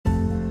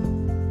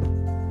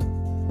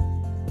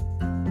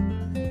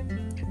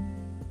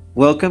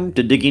Welcome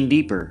to Digging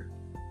Deeper.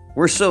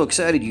 We're so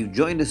excited you've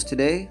joined us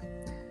today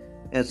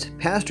as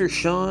Pastor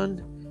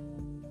Sean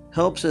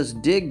helps us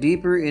dig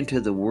deeper into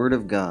the Word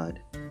of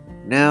God.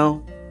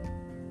 Now,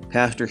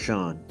 Pastor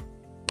Sean.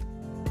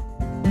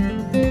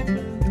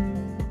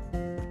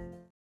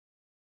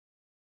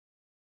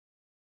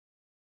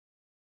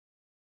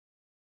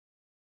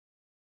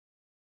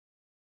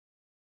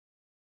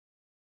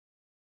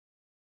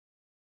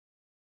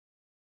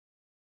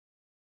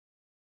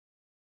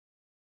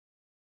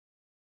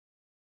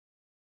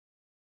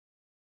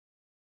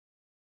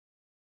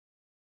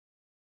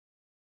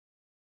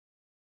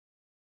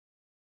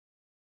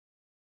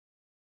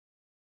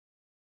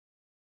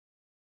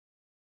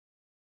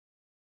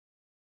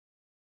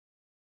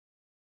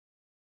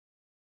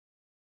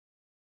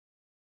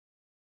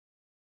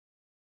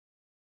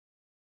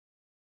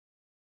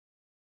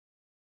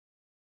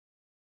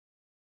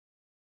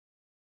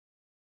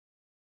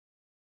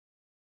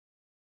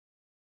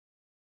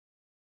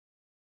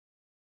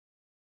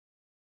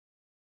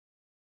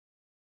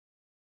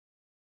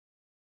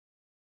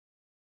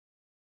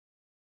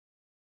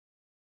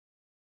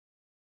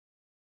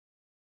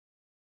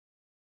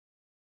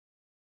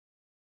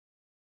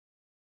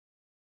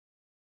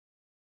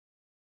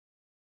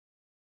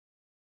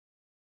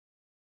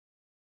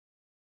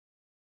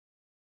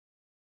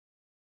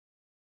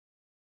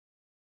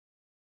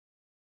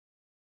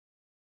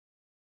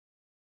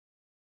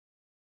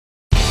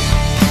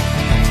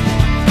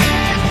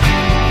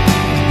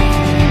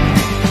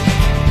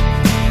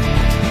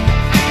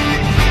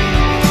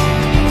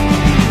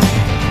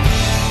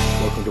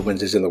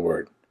 Wednesdays in the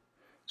Word.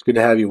 It's good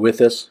to have you with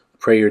us.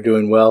 Pray you're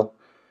doing well.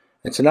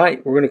 And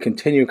tonight we're going to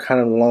continue kind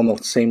of along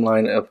the same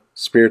line of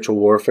spiritual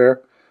warfare.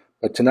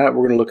 But tonight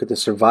we're going to look at the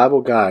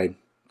survival guide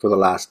for the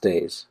last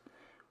days.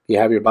 If you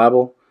have your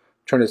Bible,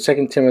 turn to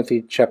 2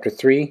 Timothy chapter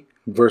 3,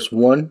 verse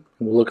 1.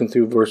 We're looking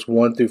through verse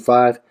 1 through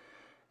 5,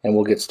 and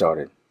we'll get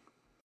started.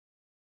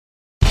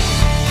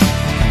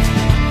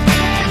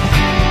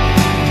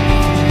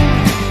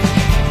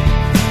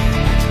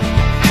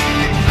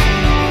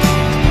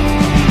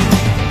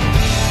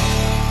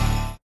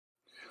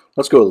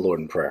 Let's go to the Lord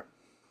in prayer.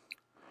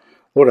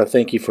 Lord, I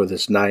thank you for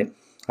this night.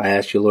 I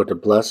ask you, Lord, to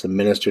bless and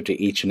minister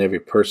to each and every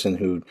person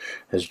who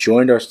has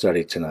joined our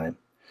study tonight.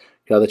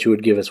 God, that you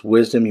would give us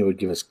wisdom, you would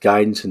give us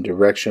guidance and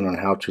direction on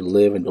how to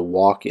live and to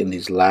walk in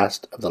these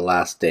last of the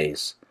last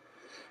days.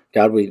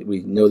 God,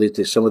 we know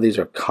that some of these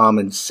are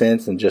common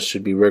sense and just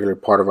should be a regular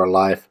part of our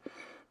life.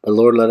 But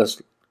Lord, let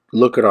us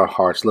look at our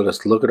hearts, let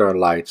us look at our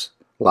lives,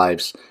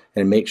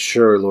 and make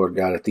sure, Lord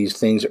God, that these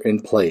things are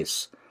in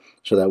place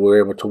so that we're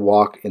able to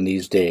walk in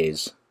these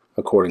days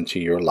according to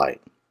your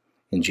light.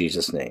 In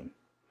Jesus' name,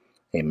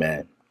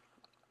 amen.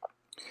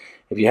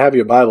 If you have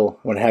your Bible,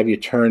 I want to have you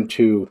turn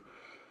to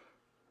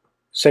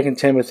 2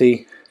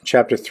 Timothy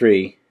chapter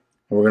 3,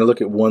 and we're going to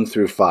look at 1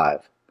 through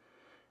 5.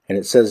 And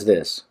it says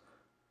this,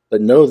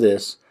 "But know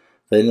this,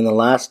 that in the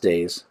last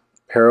days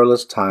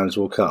perilous times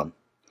will come.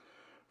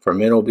 For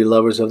men will be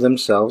lovers of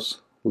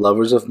themselves,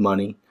 lovers of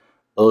money,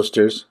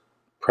 boasters,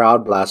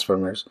 proud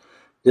blasphemers,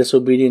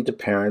 disobedient to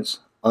parents,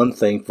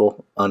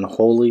 unthankful,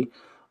 unholy,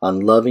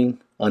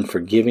 unloving,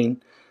 unforgiving,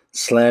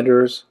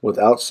 slanderers,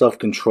 without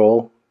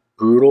self-control,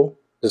 brutal,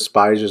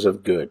 despisers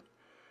of good,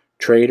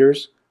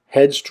 traitors,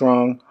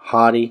 headstrong,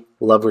 haughty,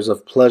 lovers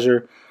of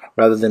pleasure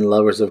rather than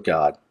lovers of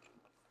God,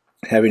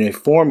 having a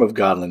form of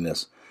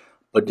godliness,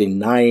 but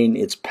denying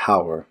its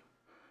power,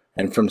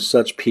 and from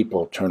such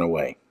people turn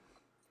away."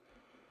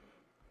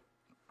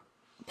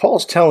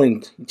 Paul's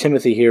telling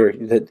Timothy here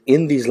that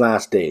in these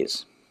last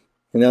days,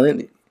 and now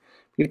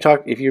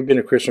if you've been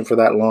a Christian for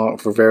that long,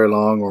 for very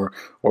long,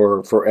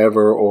 or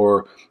forever,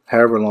 or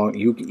however long,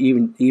 you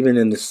even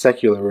in the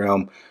secular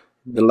realm,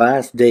 the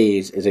last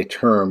days is a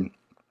term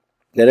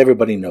that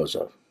everybody knows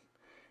of.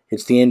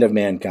 It's the end of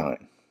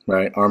mankind,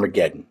 right?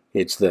 Armageddon.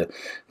 It's the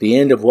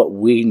end of what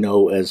we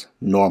know as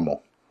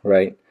normal,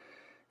 right?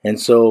 And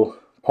so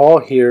Paul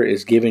here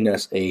is giving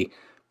us a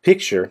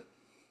picture,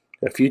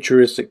 a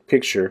futuristic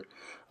picture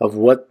of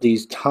what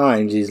these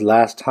times, these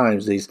last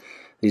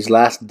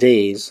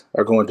days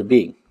are going to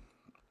be.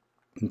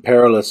 And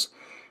perilous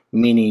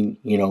meaning,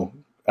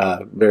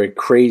 very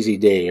crazy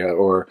day,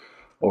 or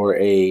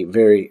a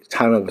very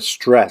time of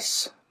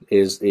stress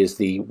is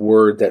the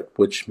word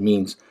which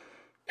means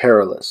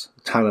perilous,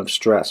 time of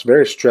stress,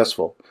 very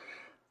stressful.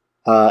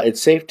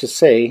 It's safe to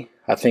say,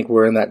 I think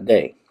we're in that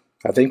day.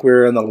 I think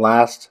we're in the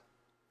last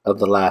of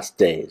the last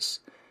days.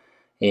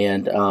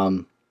 And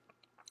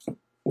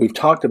we've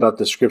talked about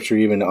the scripture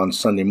even on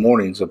Sunday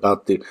mornings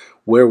about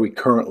where we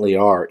currently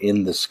are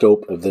in the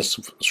scope of this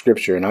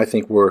scripture, and I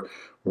think we're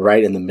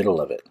right in the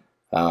middle of it.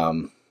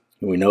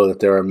 We know that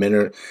there are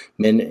men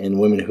and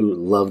women who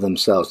love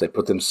themselves. They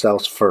put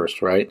themselves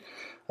first, right?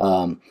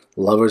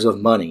 Lovers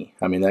of money.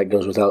 I mean, that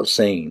goes without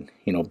saying.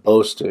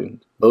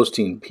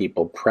 Boasting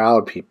people,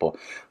 proud people,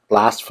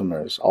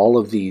 blasphemers. All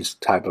of these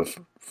type of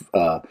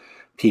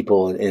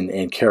people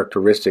and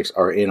characteristics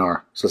are in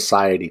our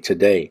society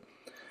today.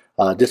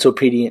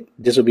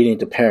 disobedient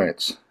to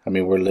parents. I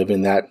mean, we're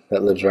living that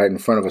lives right in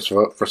front of us.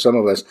 For some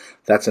of us,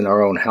 that's in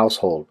our own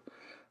household.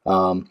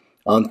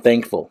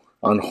 Unthankful,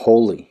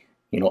 unholy,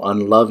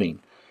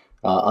 unloving,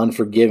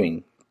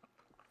 unforgiving,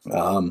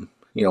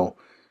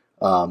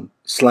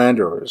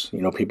 slanderers,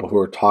 people who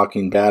are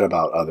talking bad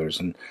about others,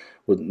 and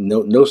with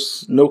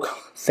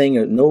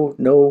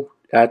no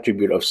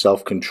attribute of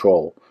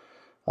self-control.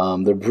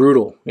 They're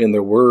brutal in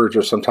their words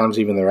or sometimes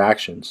even their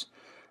actions.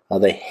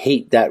 They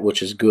hate that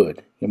which is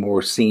good, and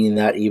we're seeing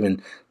that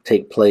even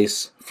take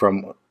place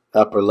from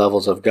upper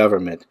levels of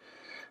government.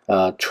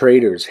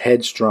 Traitors,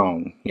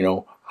 headstrong,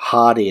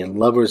 haughty, and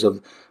lovers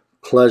of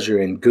pleasure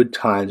and good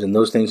times and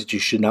those things that you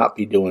should not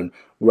be doing,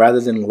 rather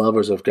than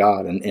lovers of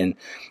God.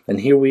 And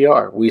here we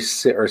are. We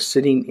are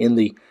sitting in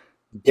the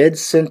dead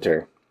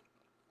center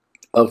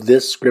of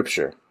this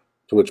scripture,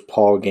 to which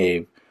Paul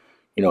gave,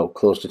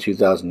 close to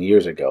 2,000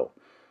 years ago.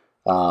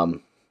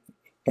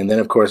 And then,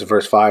 of course,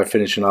 verse 5,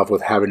 finishing off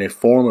with having a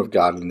form of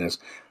godliness,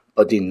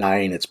 but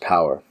denying its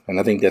power. And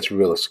I think that's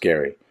really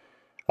scary.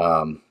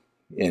 And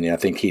I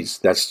think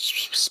that's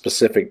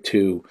specific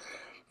to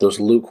those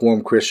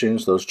lukewarm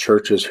Christians, those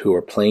churches who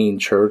are playing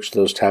church,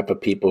 those type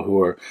of people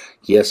who are,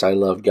 yes, I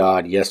love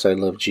God, yes, I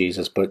love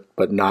Jesus,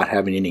 but not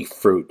having any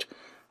fruit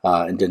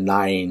and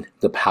denying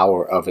the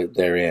power of it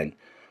therein.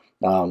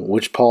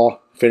 Which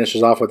Paul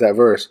finishes off with that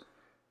verse.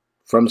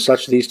 From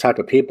these type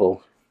of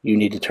people, you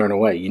need to turn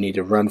away. You need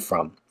to run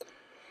from.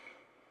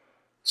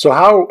 So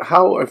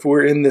how if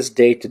we're in this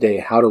day to day,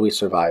 how do we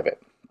survive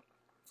it?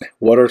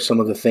 What are some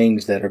of the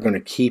things that are going to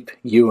keep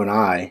you and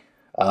I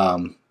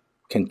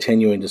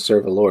continuing to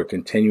serve the Lord,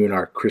 continuing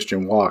our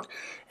Christian walk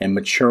and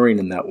maturing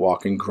in that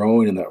walk and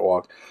growing in that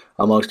walk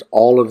amongst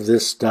all of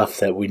this stuff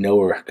that we know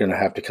we're going to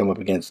have to come up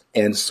against,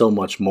 and so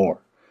much more?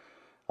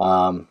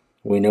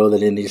 We know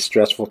that in these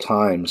stressful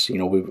times, in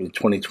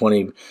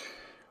 2020,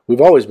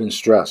 we've always been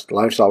stressed.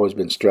 Life's always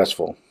been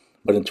stressful.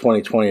 But in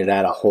 2020, it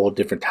had a whole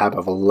different type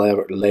of a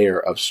layer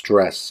of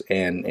stress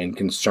and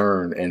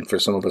concern, and for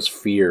some of us,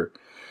 fear.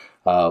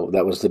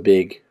 That was the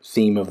big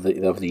theme of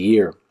the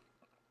year.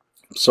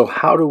 So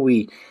how do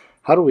we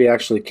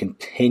actually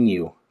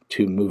continue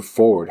to move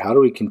forward? How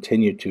do we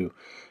continue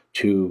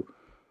to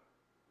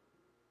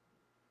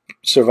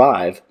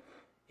survive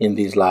in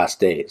these last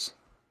days?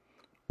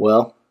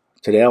 Well,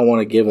 today I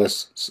want to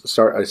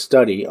start a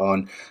study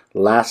on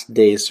Last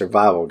Days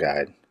Survival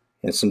Guide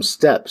and some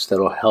steps that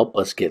will help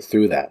us get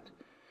through that.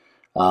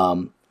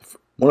 One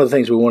of the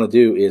things we want to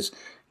do is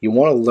you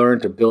want to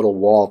learn to build a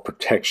wall of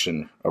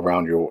protection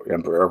around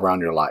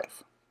your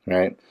life,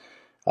 right?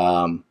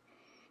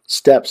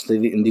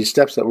 These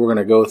steps that we're going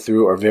to go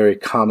through are very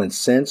common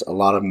sense. A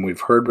lot of them we've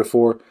heard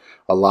before.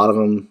 A lot of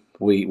them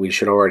we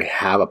should already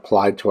have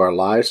applied to our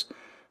lives.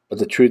 But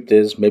the truth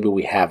is, maybe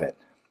we haven't.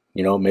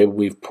 Maybe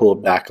we've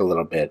pulled back a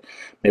little bit.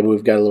 Maybe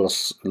we've got a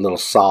little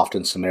soft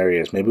in some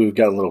areas. Maybe we've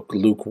got a little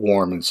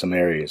lukewarm in some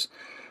areas.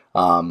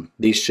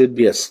 These should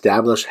be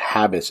established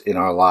habits in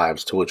our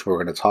lives, to which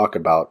we're going to talk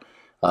about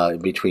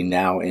between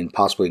now and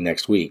possibly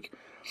next week.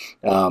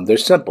 They're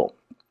simple,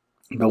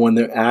 but when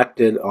they're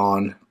acted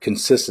on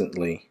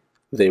consistently,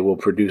 they will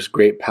produce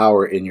great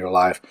power in your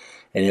life,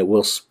 and it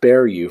will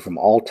spare you from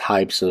all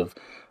types of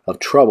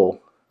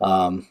trouble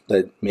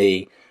that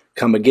may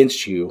come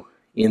against you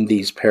in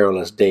these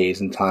perilous days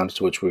and times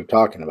to which we're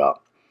talking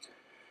about,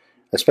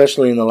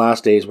 especially in the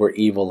last days where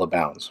evil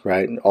abounds,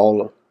 right? And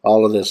all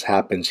of this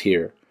happens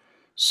here.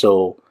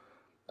 So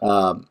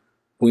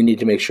we need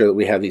to make sure that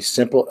we have these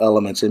simple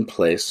elements in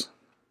place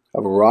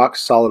of a rock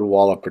solid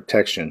wall of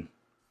protection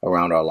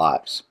around our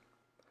lives.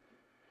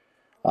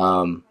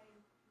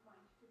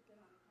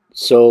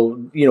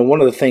 So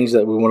one of the things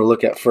that we want to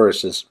look at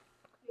first is,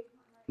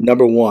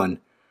 number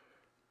one,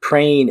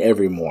 praying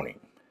every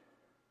morning.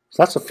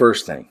 So that's the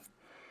first thing.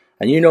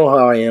 And you know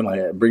how I am.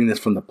 I bring this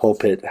from the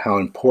pulpit, how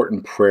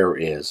important prayer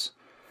is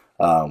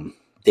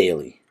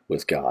daily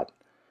with God.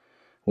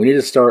 We need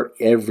to start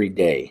every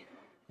day,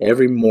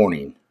 every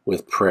morning,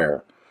 with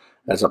prayer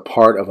as a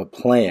part of a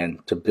plan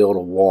to build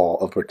a wall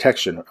of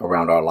protection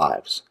around our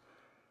lives.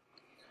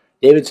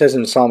 David says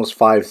in Psalms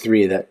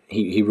 5:3 that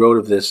he wrote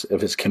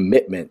of his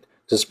commitment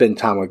to spend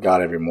time with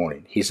God every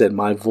morning. He said,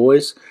 "My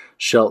voice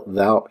shalt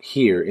thou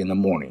hear in the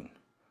morning,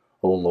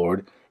 O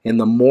Lord. In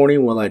the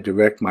morning will I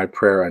direct my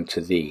prayer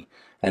unto thee,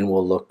 and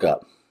will look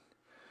up."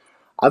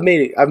 I've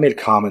made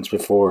comments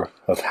before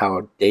of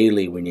how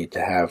daily we need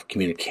to have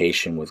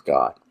communication with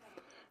God,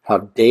 how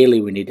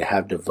daily we need to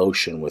have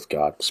devotion with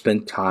God,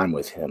 spend time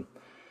with Him.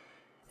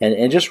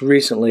 And just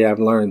recently I've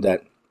learned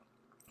that,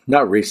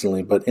 not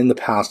recently, but in the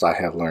past I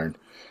have learned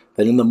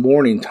that in the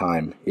morning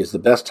time is the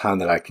best time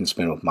that I can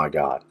spend with my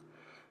God.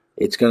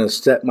 It's going to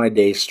set my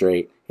day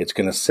straight. It's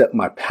going to set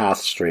my path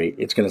straight.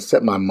 It's going to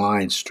set my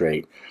mind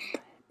straight.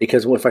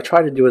 Because if I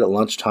try to do it at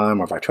lunchtime,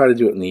 or if I try to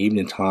do it in the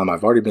evening time,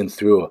 I've already been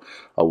through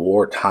a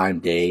wartime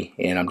day,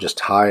 and I'm just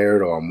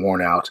tired or I'm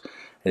worn out,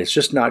 and it's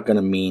just not going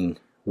to mean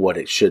what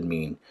it should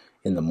mean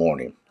in the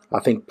morning. I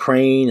think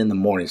praying in the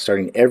morning,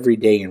 starting every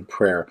day in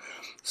prayer,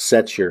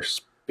 sets your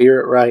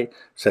spirit right,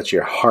 sets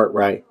your heart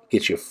right,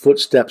 get your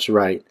footsteps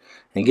right,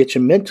 and get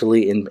you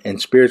mentally and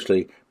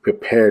spiritually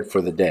prepared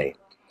for the day.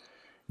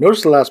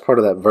 Notice the last part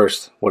of that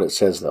verse, what it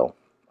says though.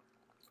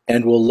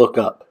 And will look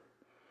up.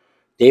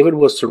 David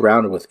was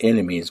surrounded with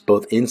enemies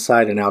both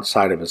inside and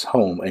outside of his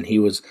home, and he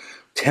was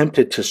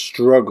tempted to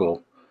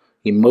struggle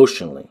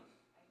emotionally.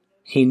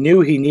 He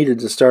knew he needed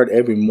to start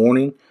every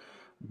morning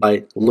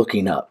by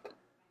looking up,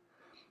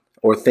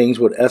 or things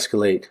would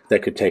escalate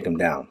that could take him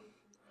down.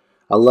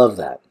 I love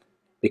that,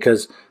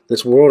 because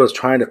this world is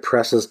trying to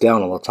press us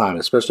down all the time,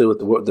 especially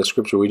with the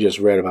scripture we just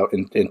read about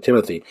in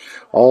Timothy.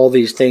 All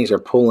these things are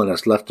pulling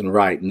us left and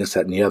right, and this,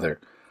 that, and the other.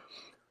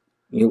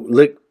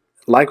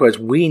 Likewise,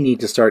 we need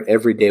to start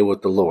every day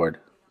with the Lord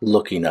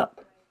looking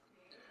up,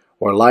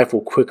 or life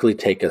will quickly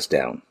take us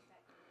down.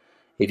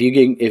 If you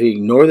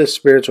ignore this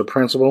spiritual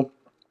principle,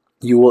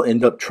 you will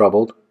end up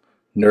troubled,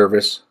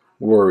 nervous,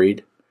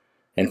 worried,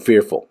 and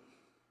fearful.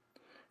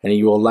 And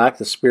you will lack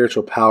the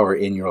spiritual power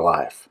in your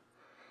life.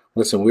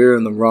 Listen, we're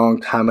in the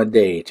wrong time of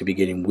day to be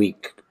getting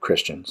weak,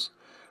 Christians.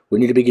 We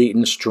need to be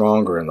getting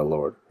stronger in the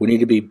Lord. We need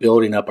to be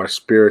building up our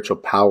spiritual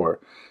power,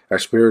 our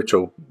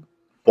spiritual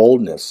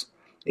boldness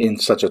in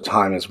such a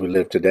time as we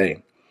live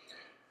today.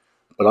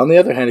 But on the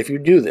other hand, if you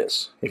do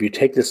this, if you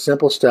take this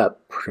simple step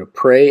to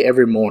pray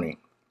every morning,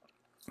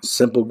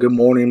 simple, good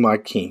morning, my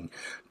King,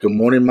 good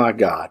morning, my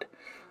God,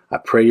 I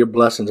pray your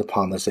blessings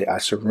upon this day. I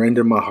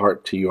surrender my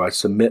heart to you. I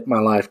submit my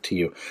life to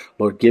you.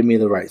 Lord, give me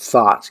the right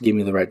thoughts. Give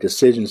me the right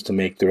decisions to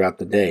make throughout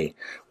the day.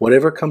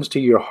 Whatever comes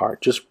to your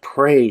heart, just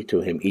pray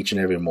to him each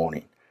and every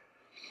morning.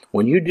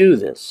 When you do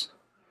this,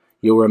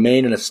 you'll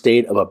remain in a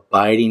state of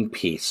abiding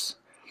peace.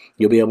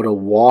 You'll be able to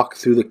walk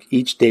through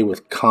each day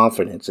with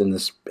confidence in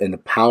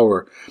the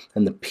power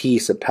and the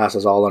peace that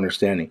passes all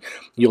understanding.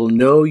 You'll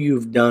know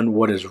you've done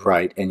what is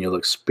right, and you'll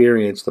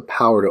experience the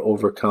power to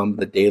overcome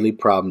the daily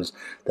problems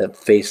that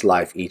face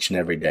life each and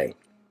every day.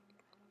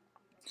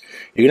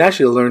 You can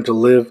actually learn to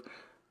live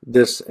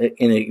this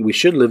we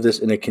should live this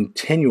in a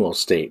continual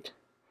state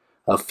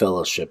of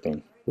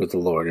fellowshipping with the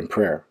Lord in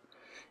prayer.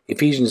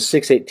 Ephesians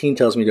 6:18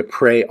 tells me to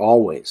pray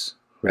always,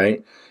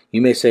 right?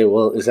 You may say,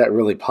 well, is that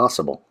really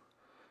possible?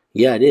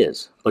 Yeah, it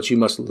is, but you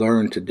must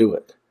learn to do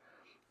it.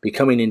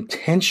 Becoming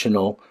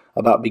intentional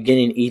about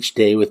beginning each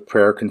day with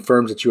prayer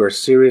confirms that you are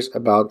serious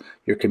about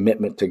your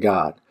commitment to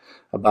God,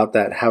 about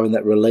that having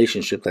that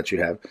relationship that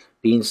you have,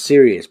 being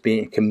serious,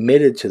 being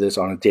committed to this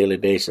on a daily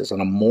basis,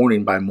 on a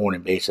morning by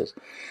morning basis.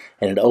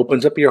 And it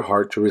opens up your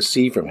heart to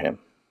receive from him.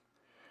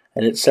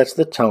 And it sets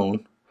the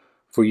tone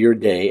for your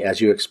day as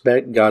you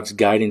expect God's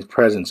guiding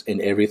presence in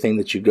everything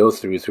that you go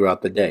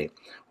throughout the day,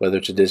 whether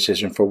it's a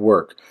decision for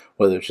work,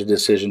 whether it's a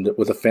decision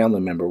with a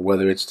family member,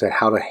 whether it's to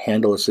how to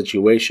handle a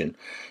situation.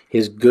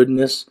 His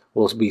goodness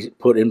will be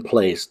put in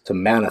place to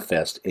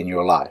manifest in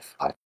your life.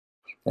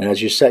 And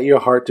as you set your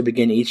heart to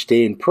begin each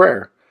day in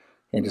prayer,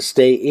 and to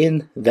stay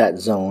in that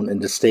zone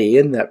and to stay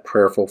in that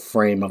prayerful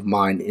frame of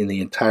mind in the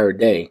entire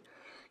day,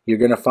 you're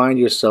going to find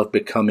yourself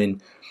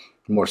becoming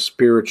more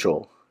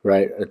spiritual,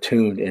 right?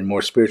 Attuned and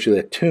more spiritually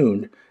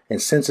attuned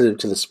and sensitive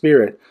to the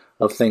spirit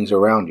of things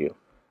around you.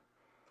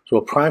 So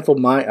a prayerful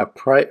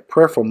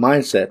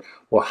mindset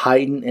will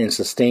heighten and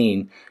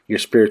sustain your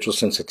spiritual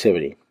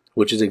sensitivity,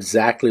 which is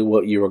exactly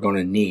what you are going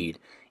to need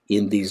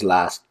in these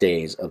last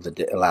days of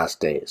the last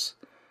days.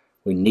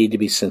 We need to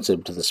be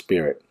sensitive to the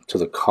Spirit, to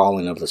the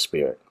calling of the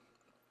Spirit.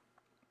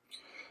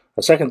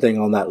 The second thing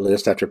on that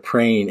list, after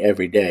praying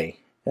every day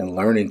and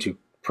learning to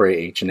pray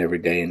each and every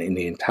day and in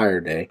the entire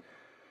day,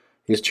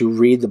 is to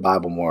read the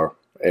Bible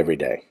every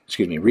day.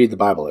 Read the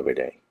Bible every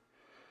day.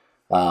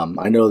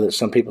 I know that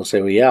some people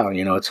say, well, yeah,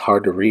 it's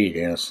hard to read,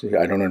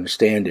 I don't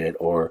understand it,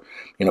 or,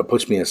 it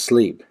puts me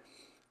asleep.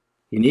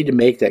 You need to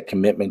make that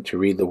commitment to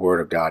read the Word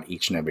of God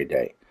each and every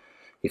day.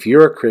 If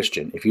you're a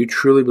Christian, if you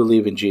truly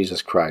believe in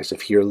Jesus Christ,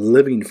 if you're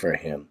living for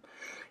him,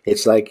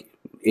 it's like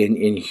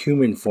in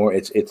human form,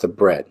 it's the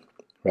bread,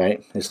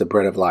 right? It's the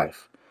bread of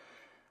life.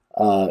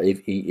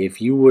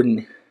 If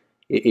you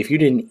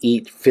didn't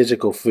eat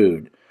physical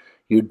food,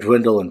 you'd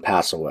dwindle and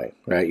pass away,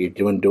 right? You'd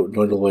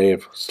dwindle away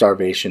of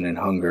starvation and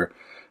hunger,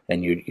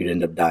 and you'd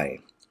end up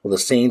dying. Well, the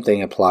same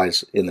thing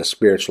applies in the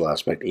spiritual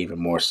aspect, even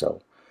more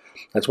so.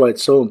 That's why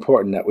it's so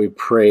important that we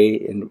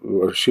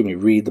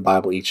read the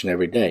Bible each and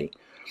every day,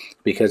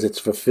 because it's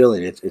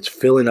fulfilling. It's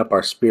filling up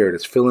our spirit.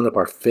 It's filling up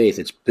our faith.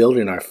 It's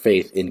building our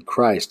faith in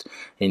Christ,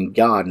 in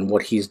God, and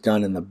what he's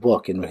done in the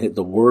book, and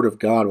the Word of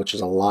God, which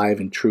is alive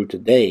and true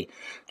today,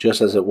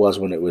 just as it was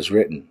when it was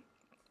written.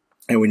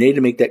 And we need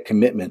to make that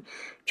commitment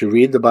to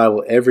read the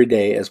Bible every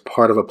day as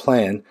part of a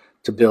plan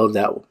to build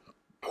that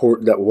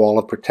wall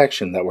of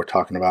protection that we're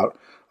talking about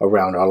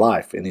around our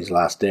life in these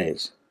last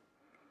days.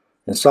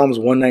 In Psalms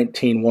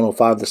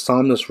 119:105, the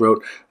psalmist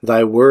wrote,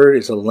 "Thy word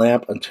is a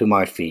lamp unto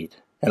my feet,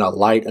 and a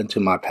light unto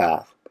my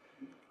path."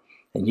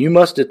 And you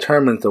must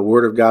determine that the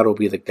Word of God will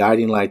be the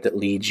guiding light that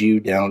leads you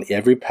down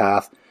every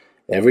path,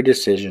 every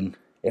decision,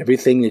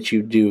 everything that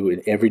you do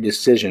in every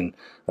decision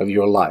of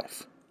your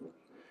life.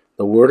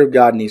 The Word of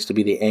God needs to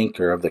be the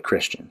anchor of the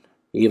Christian.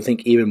 You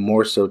think even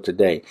more so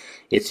today.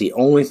 It's the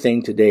only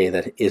thing today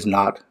that is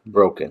not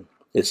broken.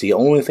 It's the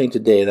only thing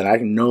today that I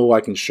know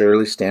I can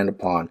surely stand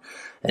upon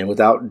and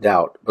without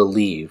doubt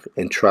believe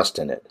and trust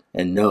in it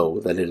and know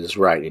that it is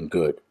right and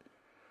good.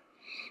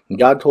 And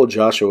God told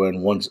Joshua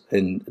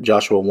in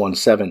Joshua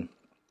 1:7,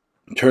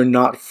 turn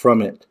not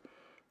from it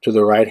to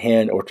the right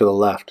hand or to the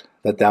left,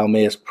 that thou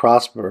mayest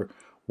prosper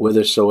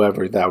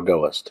whithersoever thou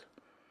goest.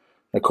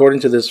 According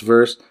to this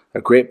verse,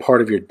 a great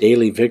part of your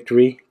daily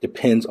victory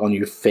depends on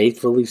you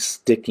faithfully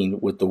sticking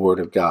with the Word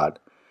of God,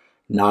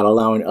 not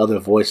allowing other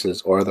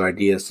voices or other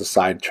ideas to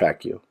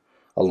sidetrack you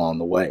along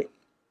the way.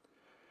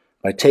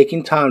 By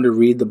taking time to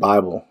read the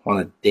Bible on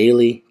a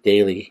daily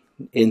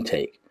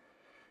intake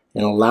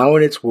and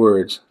allowing its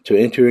words to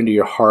enter into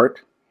your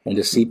heart and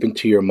to seep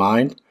into your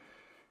mind,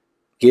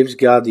 gives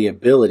God the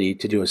ability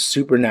to do a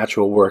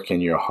supernatural work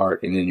in your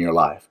heart and in your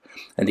life,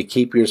 and to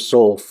keep your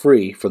soul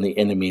free from the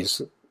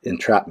enemy's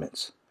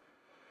entrapments.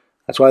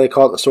 That's why they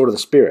call it the sword of the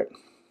Spirit.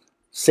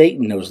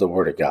 Satan knows the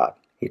Word of God.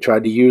 He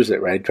tried to use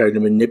it, right? He tried to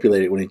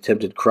manipulate it when he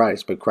tempted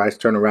Christ, but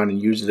Christ turned around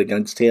and used it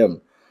against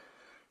him.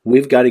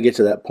 We've got to get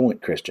to that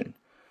point, Christian.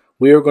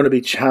 We are going to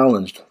be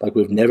challenged like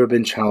we've never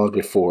been challenged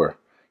before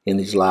in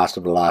these last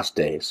of the last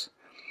days.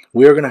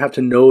 We are going to have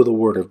to know the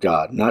Word of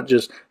God, not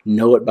just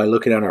know it by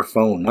looking at our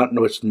phone, not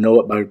just know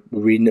it by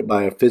reading it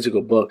by a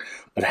physical book,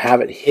 but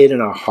have it hid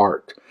in our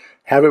heart.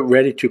 Have it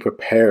ready to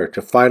prepare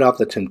to fight off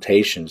the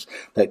temptations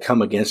that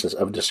come against us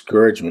of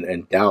discouragement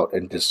and doubt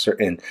and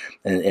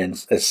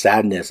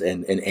sadness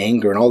and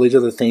anger and all these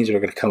other things that are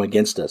going to come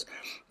against us.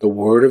 The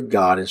Word of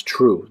God is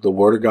true. The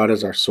Word of God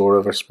is our sword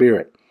of our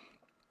spirit.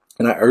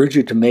 And I urge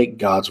you to make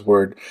God's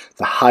Word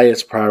the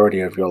highest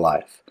priority of your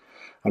life.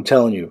 I'm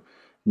telling you,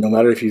 no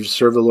matter if you've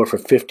served the Lord for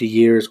 50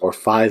 years or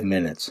 5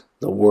 minutes,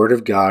 the Word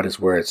of God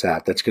is where it's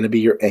at. That's going to be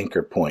your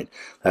anchor point.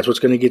 That's what's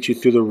going to get you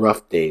through the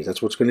rough days.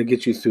 That's what's going to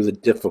get you through the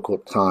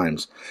difficult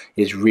times,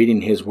 is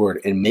reading His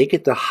Word, and make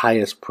it the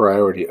highest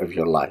priority of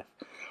your life.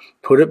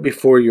 Put it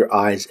before your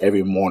eyes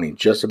every morning,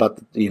 just about,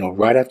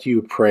 right after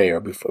you pray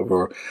or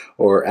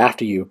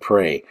after you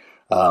pray.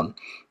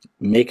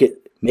 Make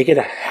it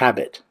a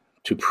habit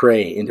to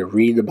pray and to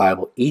read the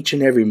Bible each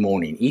and every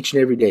morning, each and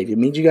every day. If it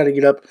means you got to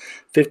get up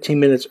 15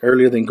 minutes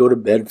earlier, then go to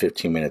bed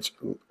 15 minutes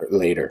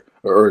later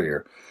or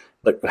earlier.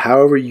 But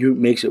however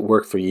makes it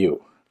work for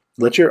you.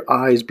 Let your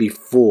eyes be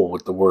full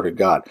with the Word of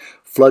God.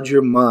 Flood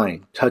your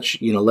mind.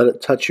 Let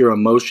it touch your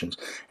emotions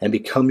and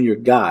become your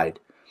guide.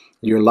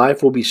 Your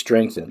life will be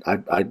strengthened.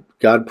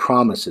 God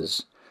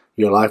promises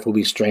your life will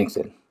be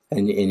strengthened.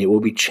 And it will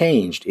be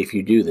changed if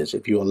you do this,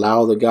 if you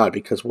allow the God.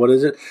 Because what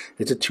is it?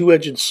 It's a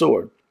two-edged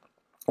sword.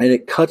 And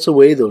it cuts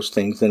away those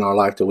things in our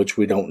life to which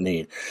we don't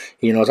need.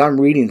 As I'm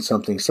reading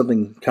something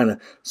kind of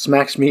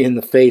smacks me in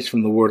the face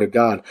from the Word of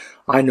God.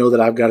 I know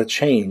that I've got to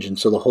change. And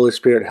so the Holy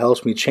Spirit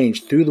helps me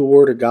change through the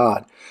Word of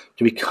God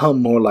to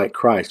become more like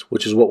Christ,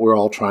 which is what we're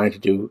all trying to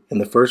do in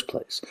the first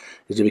place,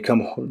 is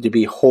to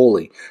be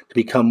holy, to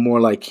become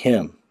more like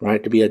Him,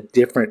 right? To be a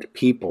different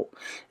people.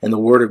 And the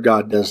Word of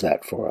God does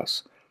that for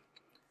us.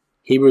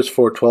 Hebrews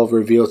 4:12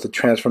 reveals the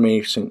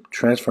transforming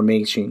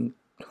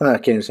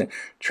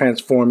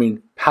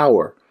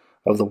power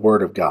of the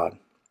Word of God.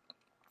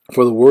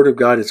 For the Word of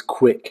God is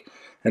quick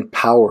and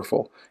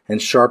powerful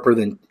and sharper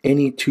than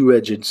any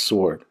two-edged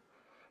sword,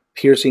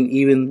 piercing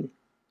even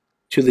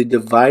to the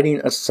dividing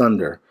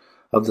asunder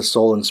of the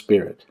soul and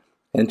spirit,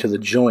 and to the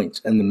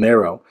joints and the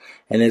marrow,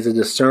 and is a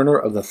discerner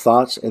of the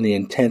thoughts and the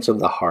intents of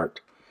the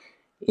heart.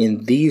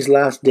 In these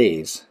last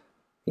days,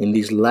 it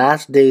is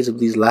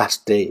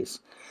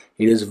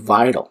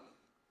vital,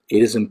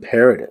 it is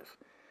imperative,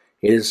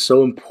 it is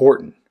so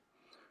important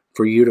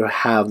for you to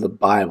have the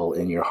Bible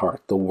in your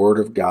heart, the Word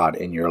of God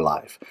in your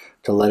life,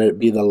 to let it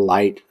be the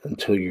light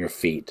unto your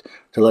feet,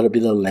 to let it be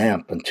the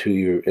lamp unto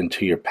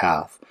your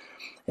path,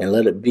 and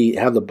let it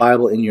have the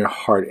Bible in your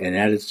heart and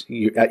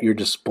at your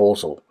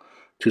disposal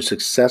to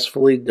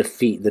successfully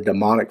defeat the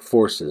demonic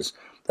forces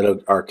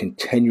that are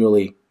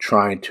continually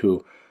trying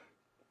to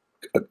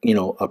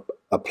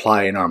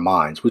apply in our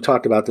minds. We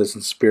talked about this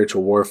in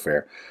spiritual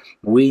warfare.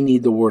 We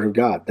need the Word of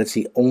God. That's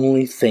the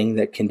only thing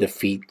that can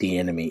defeat the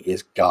enemy,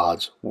 is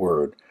God's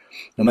Word.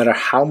 No matter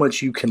how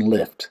much you can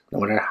lift,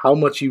 no matter how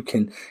much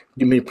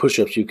many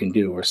push-ups you can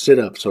do, or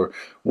sit-ups, or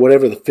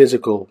whatever the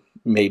physical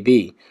may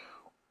be,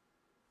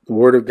 the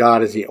Word of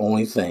God is the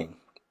only thing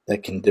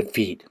that can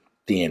defeat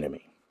the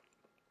enemy.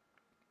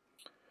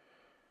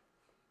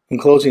 In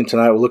closing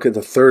tonight, we'll look at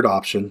the third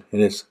option,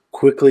 and it's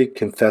quickly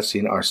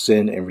confessing our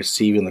sin and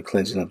receiving the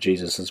cleansing of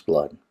Jesus'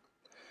 blood,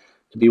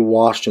 to be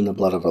washed in the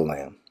blood of the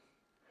Lamb.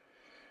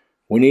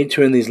 We need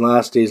to, in these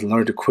last days,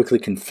 learn to quickly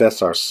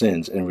confess our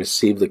sins and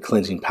receive the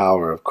cleansing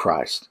power of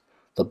Christ,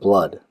 the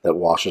blood that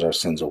washes our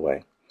sins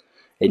away.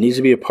 It needs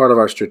to be a part of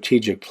our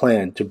strategic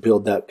plan to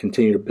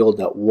continue to build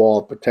that wall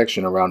of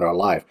protection around our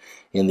life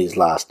in these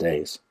last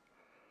days.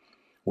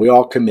 We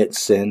all commit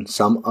sin,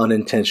 some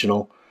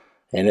unintentional,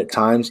 and at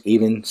times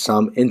even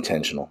some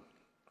intentional.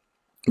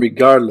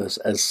 Regardless,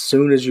 as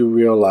soon as you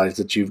realize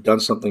that you've done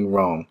something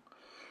wrong,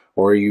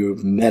 or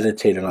you've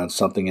meditated on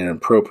something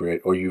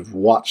inappropriate, or you've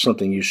watched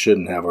something you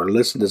shouldn't have, or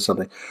listened to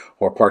something,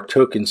 or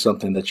partook in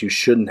something that you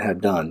shouldn't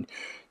have done,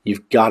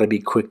 you've got to be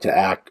quick to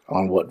act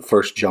on what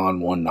 1 John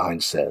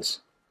 1:9 says.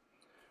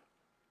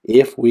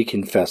 If we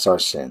confess our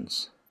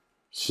sins,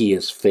 He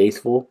is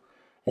faithful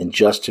and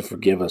just to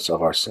forgive us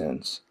of our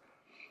sins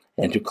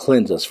and to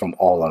cleanse us from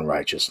all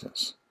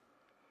unrighteousness.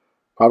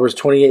 Proverbs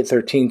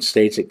 28:13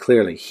 states it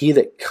clearly, He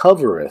that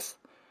covereth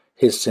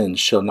his sins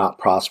shall not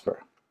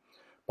prosper,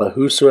 but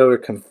whosoever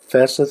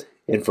confesseth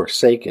and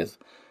forsaketh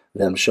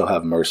them shall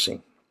have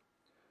mercy.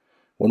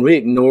 When we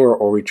ignore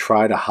or we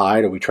try to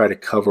hide or we try to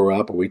cover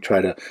up or we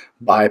try to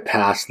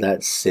bypass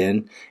that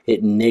sin,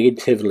 it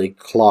negatively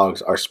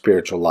clogs our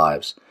spiritual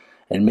lives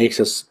and makes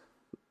us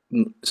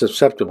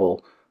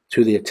susceptible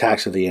to the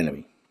attacks of the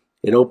enemy.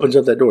 It opens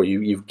up that door.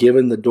 You've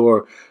given the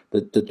door,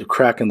 the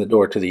crack in the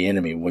door to the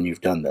enemy when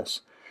you've done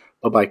this.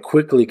 But by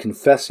quickly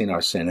confessing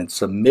our sin and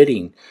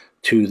submitting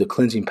to the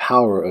cleansing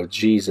power of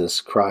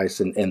Jesus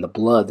Christ and the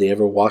blood, the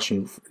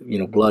ever-washing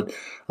blood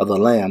of the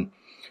Lamb,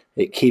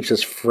 it keeps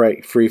us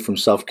free from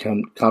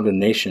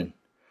self-condemnation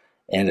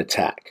and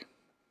attack.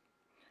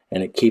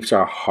 And it keeps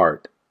our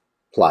heart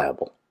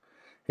pliable.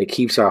 It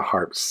keeps our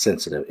heart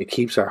sensitive. It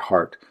keeps our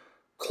heart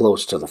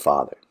close to the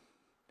Father.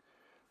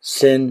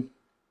 Sin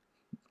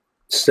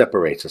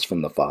separates us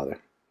from the Father.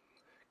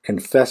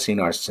 Confessing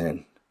our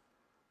sin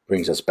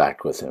brings us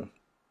back with Him.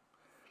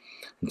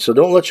 And so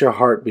don't let your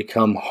heart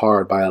become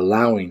hard by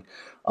allowing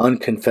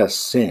unconfessed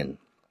sin,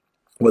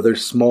 whether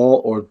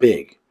small or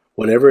big.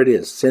 Whatever it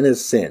is, sin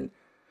is sin.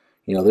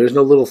 There's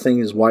no little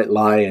thing as white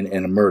lie and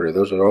a murder.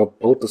 Those are all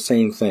both the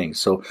same thing.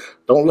 So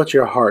don't let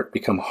your heart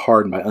become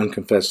hardened by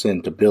unconfessed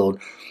sin to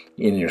build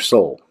in your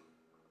soul.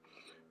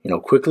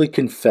 Quickly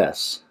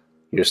confess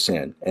your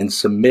sin and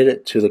submit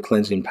it to the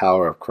cleansing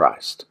power of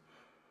Christ.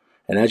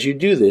 And as you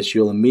do this,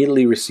 you'll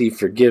immediately receive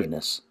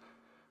forgiveness.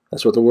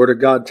 That's what the Word of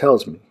God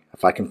tells me.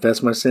 If I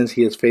confess my sins,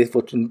 He is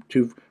faithful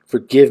to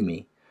forgive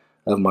me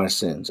of my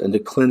sins and to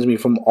cleanse me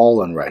from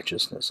all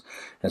unrighteousness.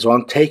 And so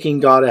I'm taking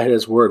God at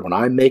His word. When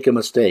I make a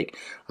mistake,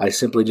 I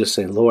simply just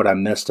say, Lord, I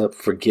messed up.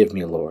 Forgive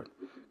me, Lord.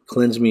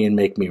 Cleanse me and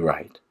make me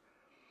right.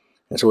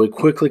 And so we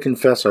quickly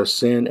confess our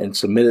sin and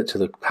submit it to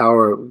the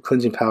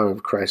cleansing power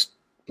of Christ's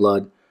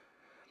blood.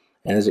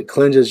 And as it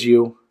cleanses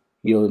you,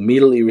 you'll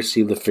immediately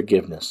receive the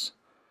forgiveness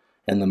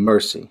and the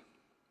mercy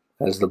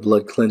as the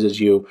blood cleanses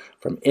you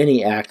from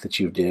any act that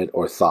you did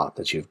or thought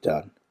that you've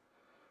done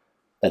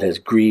that has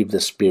grieved the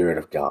Spirit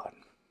of God.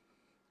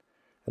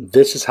 And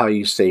this is how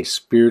you stay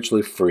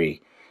spiritually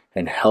free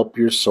and help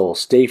your soul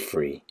stay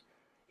free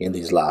in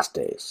these last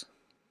days.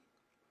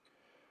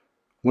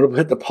 I'm going to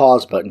hit the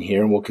pause button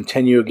here and we'll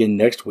continue again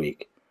next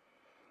week.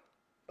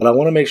 But I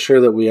want to make sure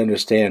that we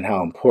understand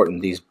how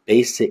important these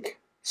basic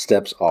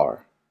steps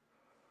are.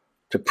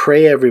 To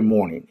pray every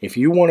morning. If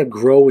you want to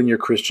grow in your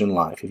Christian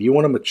life, if you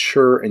want to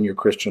mature in your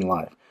Christian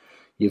life,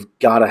 you've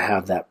got to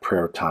have that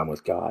prayer time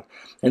with God.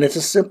 And it's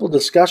a simple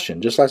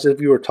discussion, just as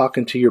if you were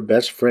talking to your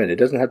best friend. It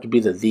doesn't have to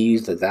be the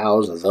these, the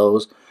thous, the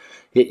those.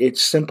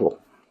 It's simple.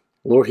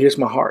 Lord, here's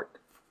my heart.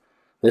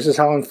 This is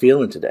how I'm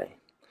feeling today.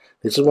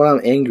 This is what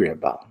I'm angry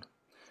about.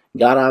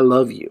 God, I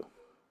love you.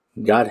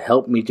 God,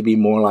 help me to be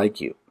more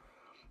like you.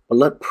 But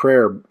let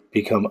prayer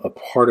become a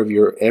part of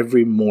your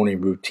every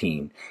morning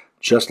routine,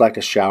 just like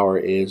a shower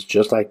is,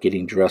 just like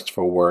getting dressed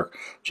for work,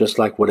 just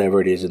like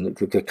whatever it is, in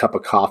the cup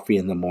of coffee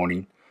in the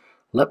morning.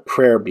 Let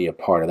prayer be a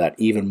part of that,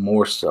 even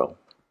more so.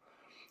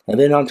 And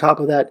then on top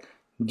of that,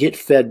 get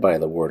fed by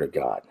the Word of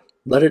God.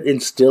 Let it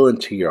instill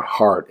into your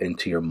heart,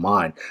 into your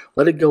mind.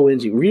 Let it go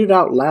into, read it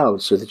out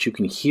loud so that you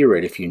can hear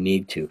it if you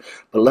need to.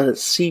 But let it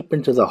seep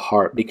into the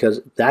heart,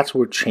 because that's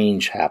where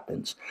change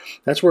happens.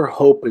 That's where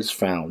hope is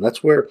found.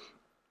 That's where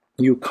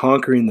you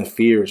conquering the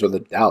fears or the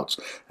doubts.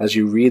 As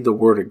you read the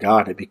Word of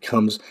God, it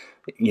becomes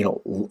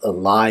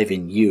alive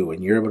in you,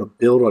 and you're able to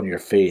build on your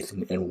faith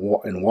and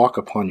walk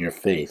upon your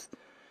faith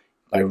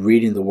by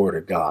reading the Word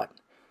of God.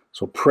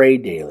 So pray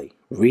daily,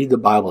 read the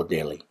Bible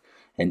daily,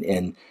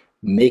 and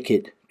make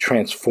it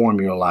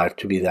transform your life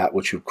to be that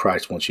which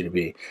Christ wants you to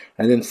be.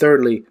 And then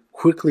thirdly,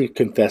 quickly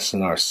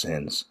confessing our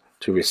sins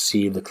to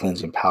receive the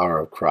cleansing power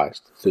of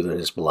Christ through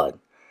His blood.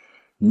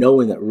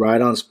 Knowing that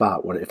right on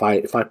spot, if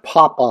I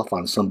pop off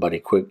on somebody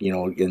quick,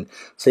 and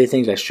say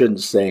things I shouldn't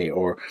say,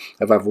 or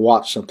if I've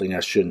watched something I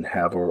shouldn't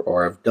have,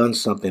 or I've done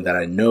something that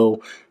I know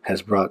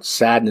has brought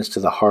sadness to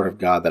the heart of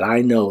God, that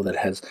I know that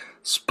has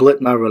split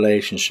my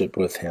relationship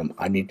with Him,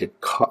 I need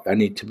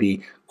to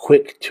be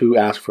quick to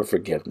ask for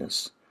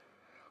forgiveness.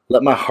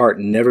 Let my heart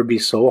never be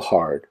so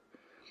hard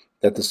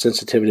that the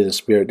sensitivity of the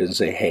Spirit doesn't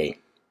say, hey,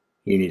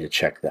 you need to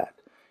check that.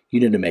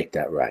 You need to make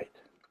that right.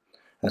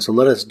 And so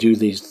let us do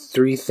these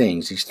three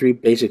things, these three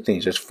basic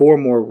things. There's four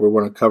more we're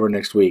going to cover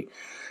next week.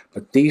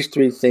 But these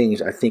three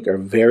things I think are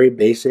very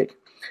basic.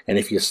 And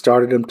if you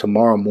started them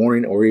tomorrow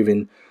morning or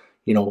even,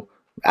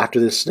 after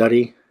this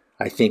study,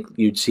 I think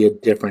you'd see a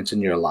difference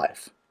in your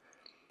life.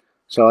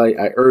 So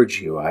I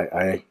urge you,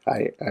 I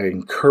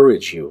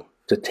encourage you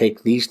to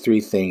take these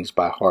three things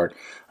by heart,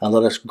 and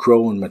let us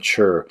grow and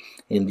mature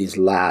in these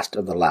last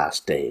of the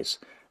last days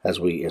as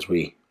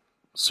we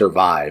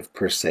survive,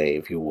 per se,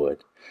 if you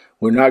would.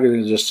 We're not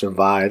going to just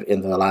survive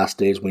in the last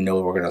days. We know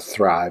we're going to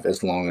thrive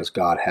as long as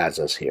God has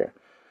us here.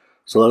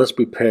 So let us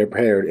be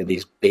prepared in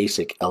these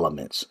basic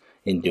elements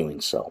in doing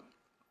so.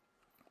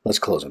 Let's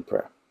close in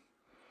prayer.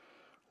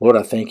 Lord,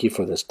 I thank you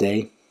for this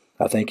day.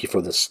 I thank you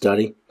for this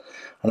study.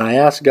 And I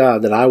ask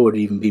God that I would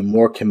even be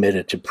more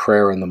committed to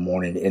prayer in the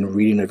morning and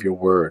reading of your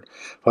word.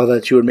 Father,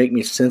 that you would make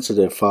me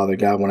sensitive, Father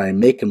God, when I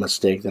make a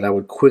mistake, that I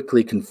would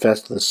quickly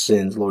confess the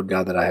sins, Lord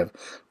God, that I have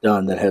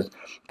done that has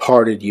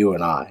parted you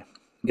and I.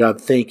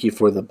 God, thank you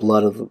for the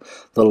blood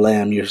of the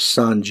Lamb, your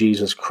Son,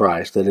 Jesus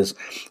Christ, that is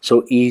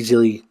so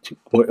easily,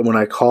 when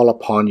I call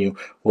upon you,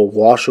 will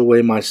wash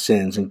away my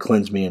sins and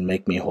cleanse me and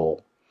make me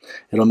whole.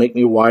 It'll make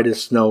me white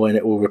as snow, and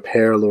it will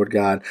repair, Lord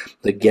God,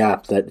 the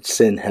gap that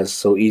sin has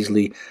so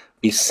easily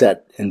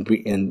beset and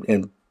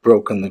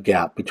broken the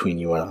gap between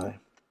you and I.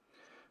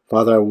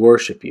 Father, I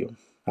worship you.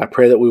 I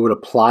pray that we would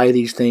apply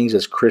these things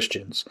as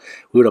Christians.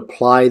 We would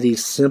apply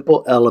these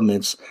simple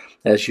elements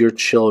as your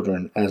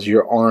children, as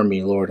your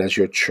army, Lord, as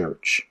your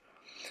church.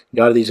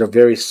 God, these are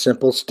very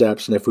simple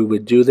steps, and if we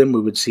would do them,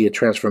 we would see a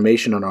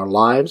transformation in our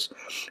lives.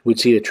 We'd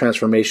see a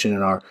transformation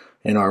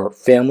in our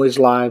families'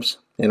 lives,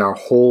 in our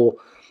whole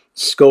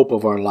scope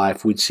of our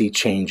life. We'd see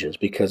changes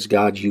because,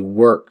 God, you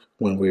work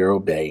when we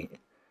obey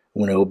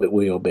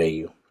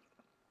you.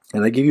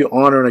 And I give you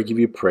honor and I give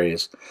you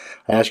praise.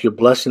 I ask your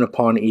blessing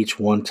upon each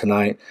one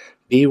tonight.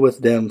 Be with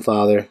them,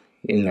 Father,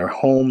 in their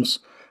homes.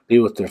 Be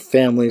with their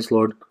families,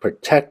 Lord.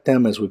 Protect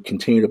them as we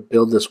continue to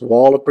build this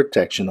wall of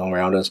protection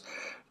around us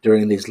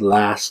during these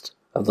last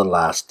of the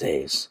last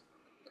days.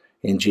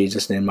 In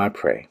Jesus' name I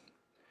pray.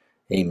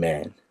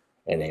 Amen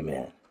and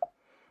amen.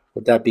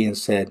 With that being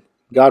said,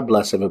 God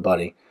bless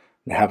everybody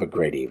and have a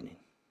great evening.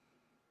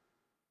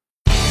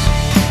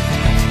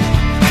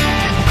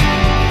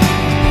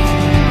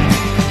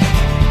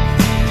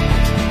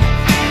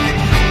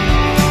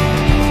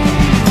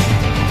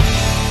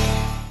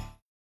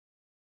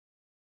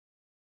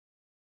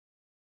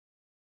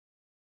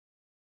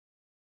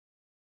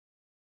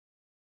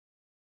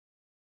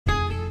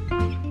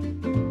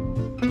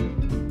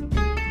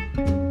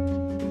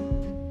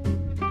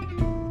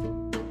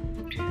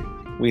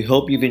 We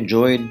hope you've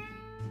enjoyed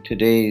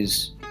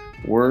today's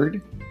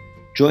word.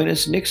 Join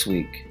us next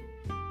week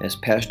as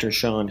Pastor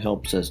Sean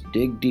helps us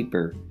dig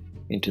deeper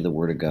into the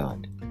Word of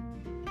God.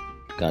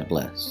 God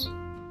bless.